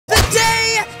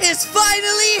is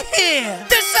finally here.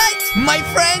 That's right. My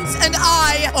friends and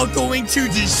I are going to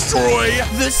destroy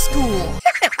the school.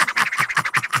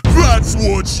 That's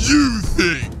what you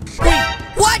think. Wait,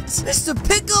 what? Mr.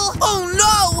 Pickle? Oh,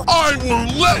 no. I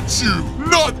won't let you.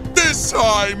 Not this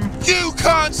time. You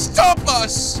can't stop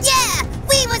us. Yeah,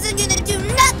 we wasn't gonna do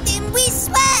nothing, we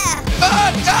swear.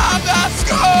 Attack the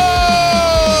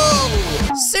school!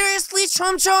 Seriously,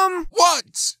 Chum Chum?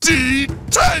 What?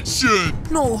 Detention!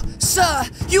 No, sir,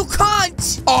 you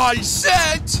can't. I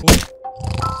said...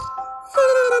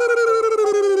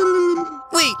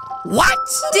 Wait, what?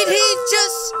 Did he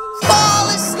just fall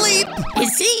asleep?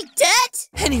 Is he dead?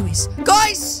 Anyways,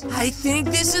 guys, I think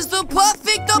this is the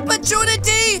perfect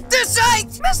opportunity. That's right.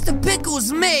 Mr.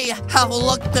 Pickles may have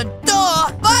locked the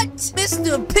door, but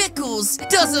Mr. Pickles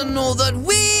doesn't know that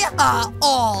we are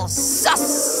all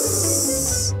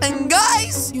sus. And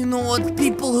guys, you know what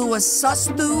people who are sus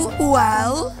do?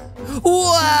 Well,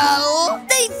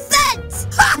 They vent!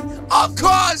 ha! Of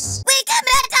course! We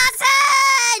commit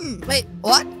arson! Wait,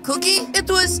 what? Cookie? It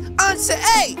was answer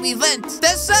A. We vent.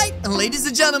 That's right. And ladies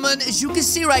and gentlemen, as you can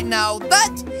see right now,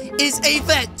 that is a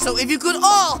vent. So if you could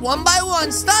all, one by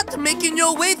one, start making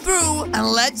your way through, and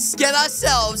let's get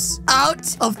ourselves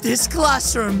out of this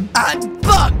classroom and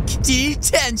bunk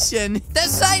detention.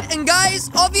 That's right. And guys,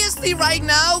 obviously right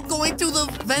now, going through the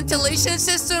ventilation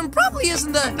system probably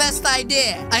isn't the best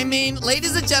idea. I mean,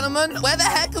 ladies and gentlemen, where the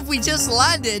heck have we just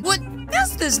landed? What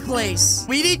is this place?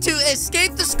 We need to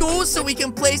escape the school so we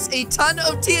can place a ton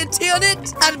of TNT on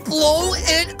it and blow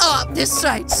it up. That's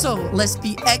right. So let's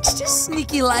be extra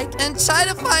sneaky like and try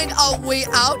to find our way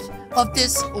out of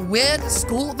this weird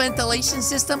school ventilation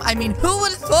system. I mean, who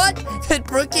would have thought that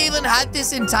Brookhaven had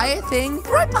this entire thing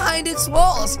right behind its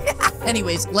walls?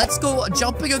 Anyways, let's go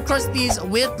jumping across these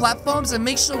weird platforms and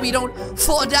make sure we don't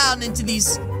fall down into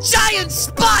these giant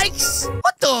spikes.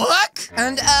 What the heck?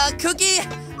 And, Cookie,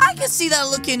 I can see that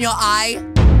look in your eye.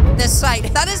 That's right.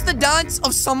 That is the dance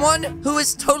of someone who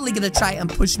is totally gonna try and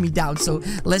push me down. So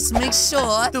let's make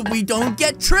sure that we don't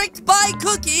get tricked by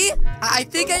Cookie. I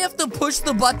think I have to push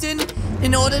the button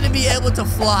in order to be able to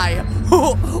fly.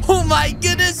 Oh my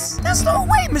goodness. There's no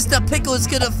way Mr. Pickle is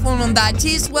gonna fall on that.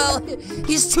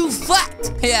 He's too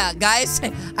fat. Yeah, guys,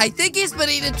 I think he's been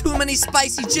eating too many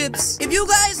spicy chips. If you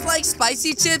guys like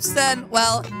spicy chips, then,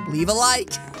 well, leave a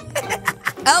like.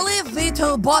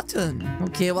 Elevator button.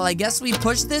 Okay, well, I guess we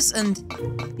push this and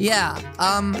yeah,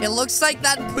 it looks like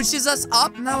that pushes us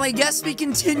up. Now, I guess we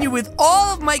continue with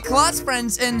all of my class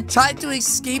friends and try to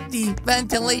escape the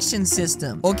ventilation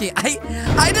system. Okay,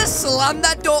 I just slammed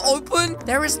that door open.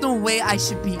 There is no way I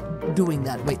should be doing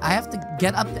that. Wait, I have to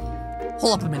get up there.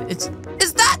 Hold up a minute.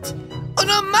 Is that an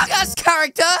Among Us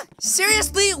character?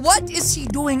 Seriously, what is he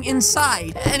doing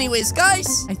inside? Anyways,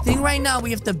 guys, I think right now we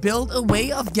have to build a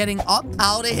way of getting up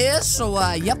out of here. So,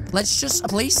 yep, let's just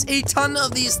place a ton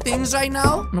of these things right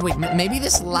now. No, wait, maybe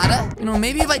this ladder? You know,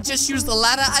 maybe if I just use the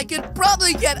ladder, I could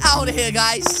probably get out of here,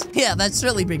 guys. Yeah, that's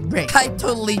really big break. I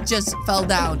totally just fell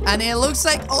down. And it looks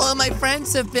like all of my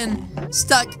friends have been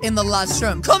stuck in the last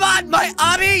room. Come on, my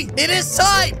army! It is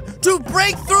time to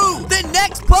break through the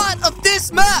next part of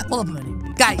this map. Hold up a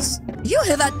minute. Guys, you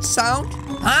hear that sound?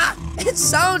 Huh? It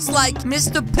sounds like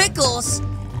Mr. Pickles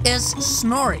is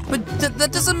snoring. But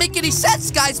that doesn't make any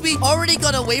sense, guys. We already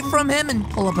got away from him and...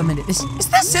 Hold up a minute. Is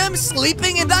this him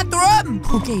sleeping in that room?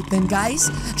 Okay, then,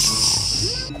 guys.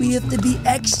 Shh. We have to be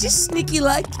extra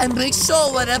sneaky-like and make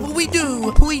sure whatever we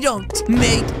do, we don't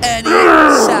make any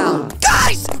sound.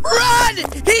 Guys, run!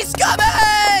 He's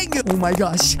coming! Oh, my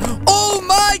gosh. Oh,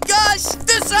 my gosh!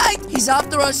 That's right! He's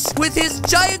after us with his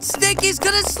giant stick. He's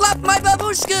gonna slap my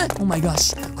babushka. Oh, my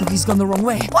gosh. Cookie's gone the wrong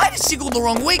way. Why did she go the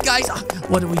wrong way, guys?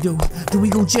 What do we do? Do we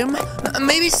go gym?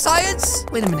 Maybe science?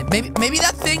 Wait a minute. Maybe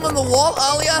that thing on the wall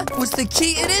earlier was the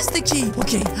key. It is the key.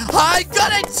 Okay. I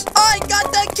got it! I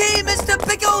got the key, Mr.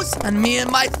 Pickles! And me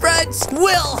and my friends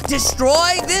will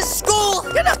destroy this school.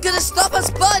 You're not gonna stop us,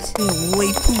 bud. You're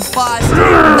way too fast.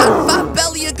 That fat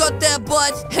belly you got there,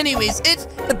 bud. Anyways, it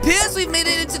appears we've made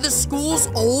it into the school's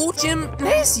old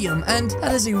gymnasium. And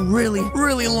that is a really,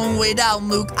 really long way down,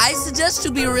 Luke. I suggest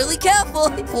you be really careful.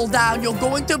 Fall down, you're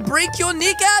going to break your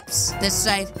kneecaps. That's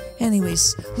right.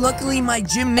 Anyways, luckily my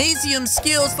gymnasium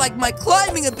skills, like my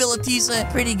climbing abilities, are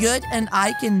pretty good. And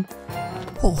I can...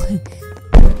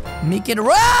 make it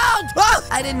around! Oh,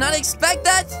 I did not expect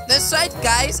that. That's right,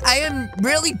 guys. I am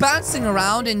really bouncing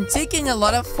around and taking a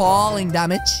lot of falling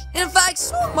damage. In fact,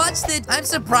 so much that I'm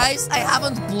surprised I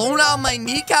haven't blown out my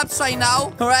kneecaps right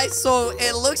now. Alright, so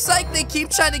it looks like they keep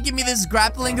trying to give me this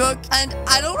grappling hook. And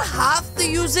I don't have to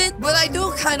use it, but I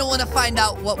do kind of want to find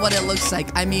out what it looks like.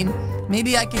 I mean...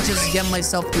 maybe I can just get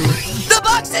myself through the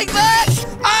boxing match.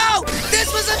 Oh,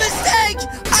 this was a mistake.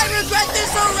 I regret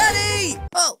this already.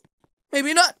 Oh,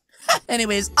 maybe not.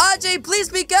 Anyways, RJ, please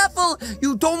be careful.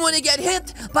 You don't want to get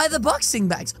hit by the boxing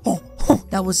bags. Oh,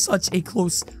 that was such a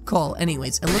close call.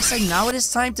 Anyways, it looks like now it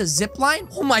is time to zip line.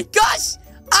 Oh my gosh!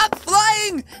 I'm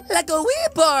flying like a wee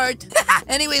bird.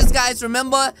 Anyways, guys,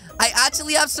 remember, I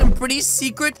actually have some pretty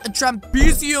secret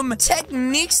trapezium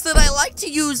techniques that I like to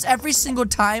use every single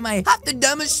time I have to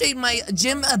demonstrate my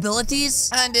gym abilities.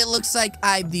 And it looks like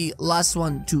I'm the last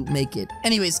one to make it.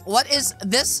 Anyways, what is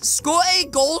this? Score a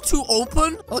goal to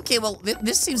open. Okay, well,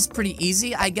 this seems pretty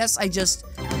easy. I guess I just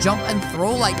jump and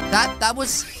throw like that. That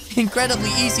was incredibly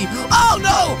easy. Oh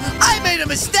no! I made a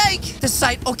mistake! This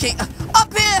side, okay,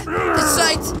 up here! This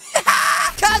side.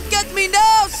 Can't get me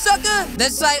now, sucker!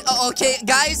 This side, okay,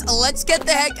 guys, let's get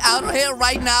the heck out of here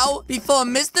right now before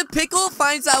Mr. Pickle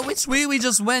finds out which way we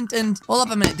just went. And hold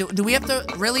up a minute, do we have to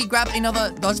really grab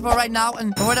another dodgeball right now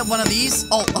and throw it at one of these?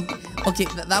 Oh, okay,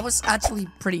 that was actually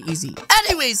pretty easy.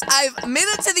 Anyways, I've made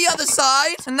it to the other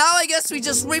side, and now I guess we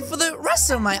just wait for the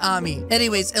rest of my army.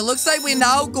 Anyways, it looks like we're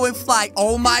now going fly.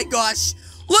 Oh my gosh.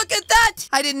 Look at that!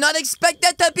 I did not expect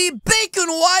that to be bacon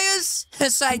wires!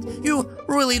 Besides, you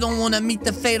really don't want to meet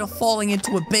the fate of falling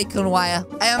into a bacon wire.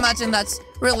 I imagine that's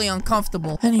really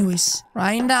uncomfortable. Anyways,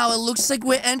 right now it looks like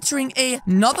we're entering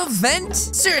another vent.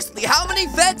 Seriously, how many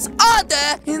vents are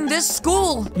there in this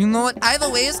school? You know what? Either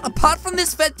ways, apart from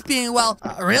this vent being, well,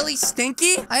 really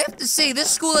stinky, I have to say this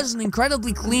school has an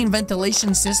incredibly clean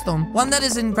ventilation system. One that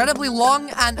is incredibly long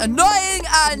and annoying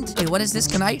and... Hey, what is this?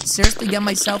 Can I seriously get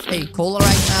myself a cola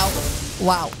right now?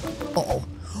 Wow. Uh-oh.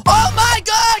 Oh my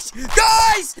gosh!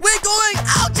 Guys! We're going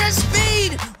ultra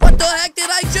speed! What the heck did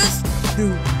I just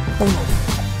do? Oh no.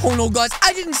 Oh no, guys,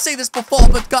 I didn't say this before,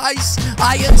 but guys,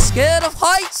 I am scared of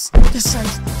heights. This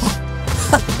is...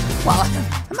 Wow,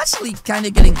 I'm actually kind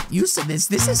of getting used to this.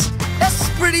 This is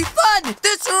pretty fun.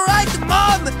 That's right,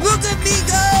 Mom. Look at me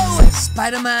go.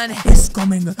 Spider-Man is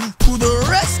coming to the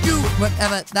rescue.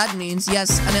 Whatever that means,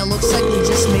 yes. And it looks like we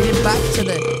just made it back to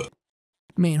the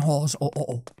main halls.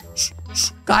 Oh. Shh.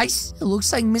 Guys, it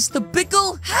looks like Mr.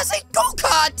 Pickle has a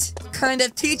go-kart. What kind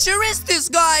of teacher is this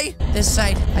guy? This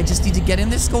side, I just need to get in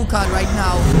this go-kart right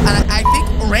now. And I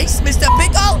think race Mr.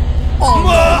 Pickle. Oh,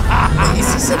 no.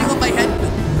 Is he sitting on my head?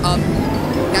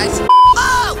 Guys.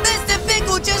 Oh, Mr.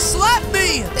 Pickle just slapped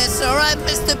me. That's alright,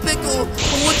 Mr. Pickle.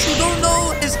 But what you don't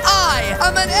know is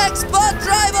I'm an expert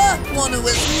driver. One who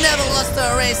has never lost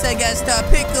a race against a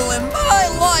pickle in my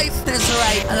life. That's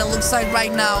right. And it looks like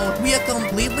right now we are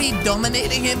completely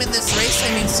dominating him in this race.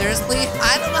 I mean, seriously,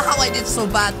 I don't know how I did so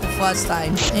bad the first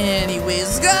time.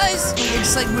 Anyways, guys, it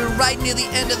looks like we're right near the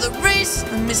end of the race.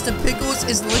 And Mr. Pickles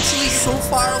is literally so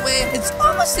far away. It's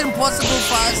almost impossible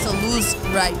for us to lose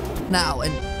right now.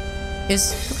 And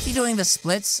is Cookie doing the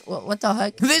splits? What the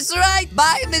heck? That's right.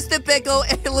 Bye, Mr. Pickle.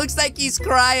 It looks like he's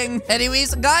crying.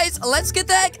 Anyways, guys, let's get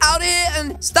the heck out of here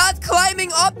and start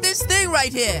climbing up this thing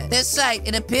right here. That's right.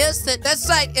 It appears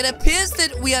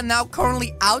that we are now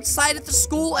currently outside of the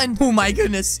school. And oh my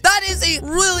goodness, that is a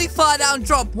really far down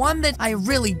drop. One that I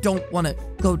really don't want to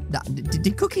go down.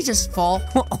 Did Cookie just fall?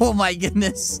 Oh my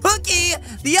goodness. Cookie,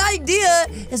 the idea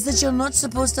is that you're not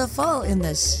supposed to fall in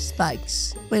the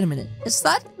spikes. Wait a minute. Is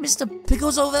that Mr.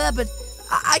 Pickles over there? But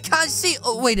I can't see.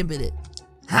 Oh, wait a minute.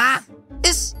 Huh?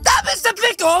 Is that Mr.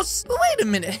 Pickles? Wait a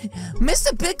minute.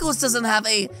 Mr. Pickles doesn't have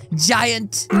a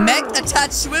giant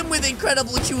mech-attached swim with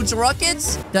incredible huge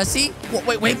rockets. Does he?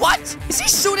 Wait, what? Is he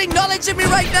shooting knowledge at me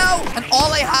right now? And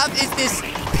all I have is this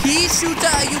pea shooter.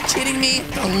 Are you kidding me?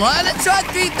 The Learnatron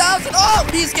 3000. Oh,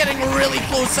 he's getting really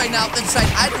close right now. That's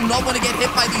right. I do not want to get hit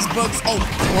by these bugs. Oh,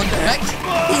 what the heck?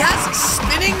 He has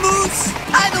spinning moves.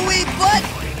 Either way, but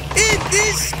it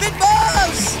is spin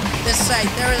moves. This side,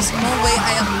 there is no way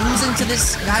I am losing to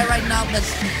this guy right now.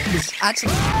 That's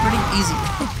actually pretty easy.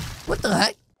 What the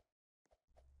heck?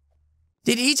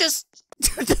 Did he just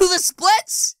do the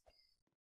splits?